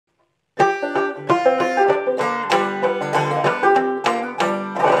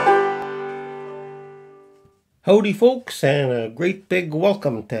Howdy folks, and a great big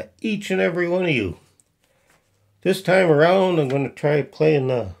welcome to each and every one of you. This time around I'm going to try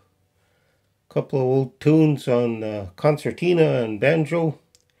playing a couple of old tunes on concertina and banjo.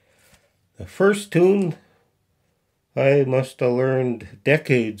 The first tune I must have learned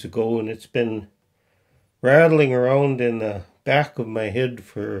decades ago, and it's been rattling around in the back of my head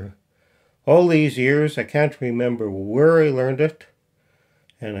for all these years. I can't remember where I learned it,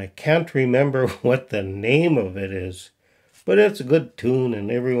 and I can't remember what the name of it is. But it's a good tune, and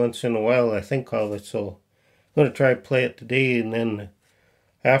every once in a while I think of it, so I'm going to try to play it today, and then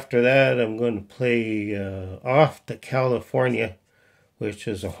after that I'm going to play Off to California, which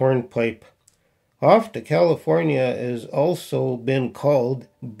is a hornpipe. Off to California has also been called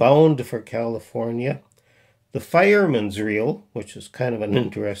Bound for California, The Fireman's Reel, which is kind of an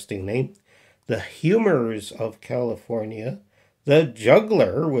interesting name, The Humors of California, The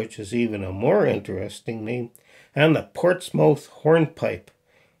Juggler, which is even a more interesting name, and the Portsmouth Hornpipe.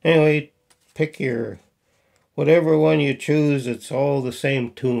 Anyway, pick your whatever one you choose. It's all the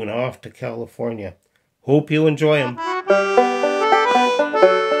same tune, Off to California. Hope you enjoy them.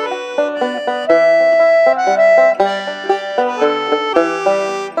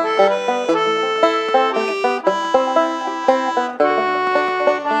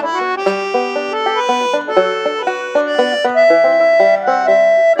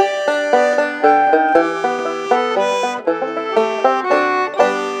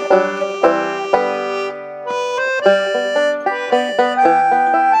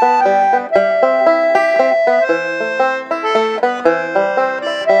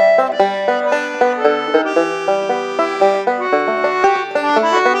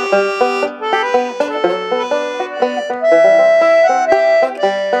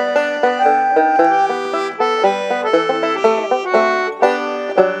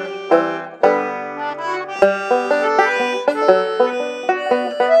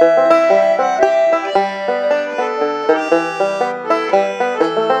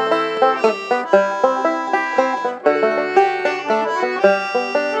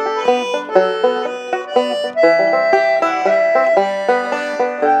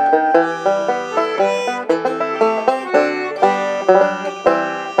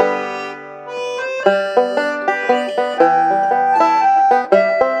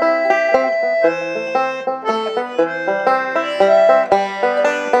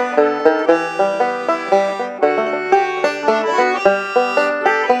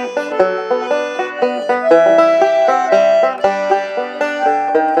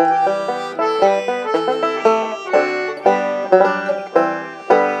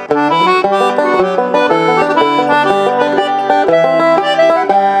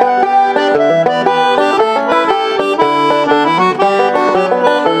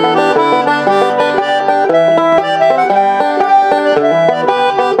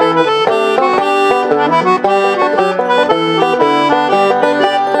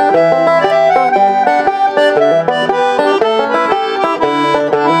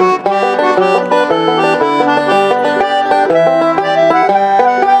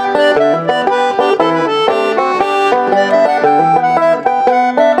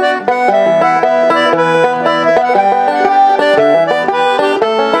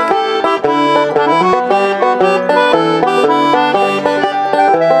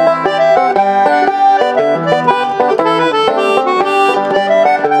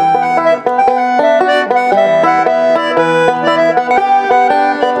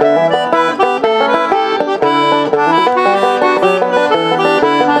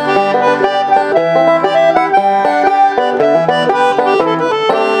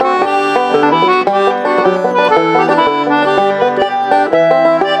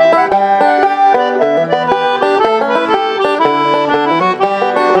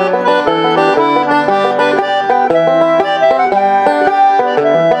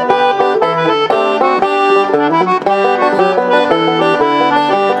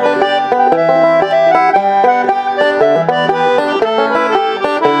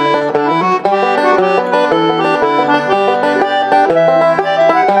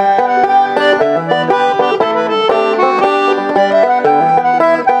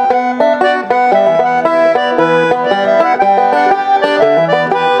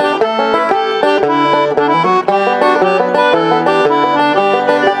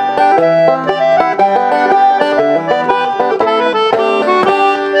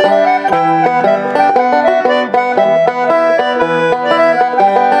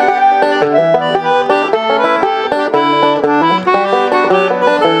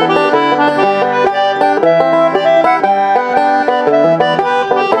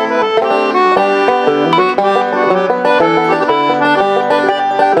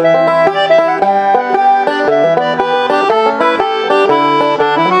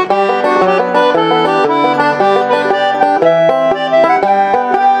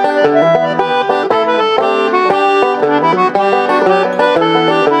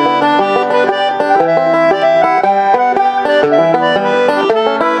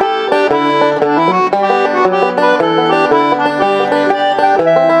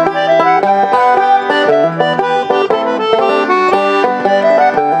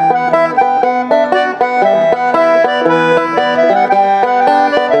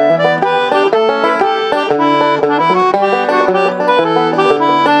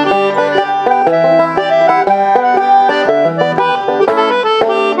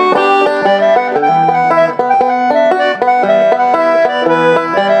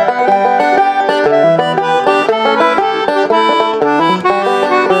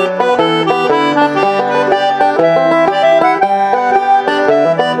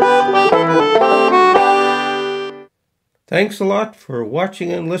 Thanks a lot for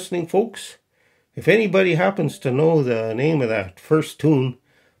watching and listening, folks. If anybody happens to know the name of that first tune,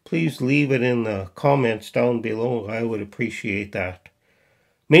 please leave it in the comments down below. I would appreciate that.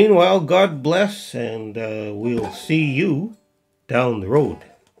 Meanwhile, God bless, and we'll see you down the road.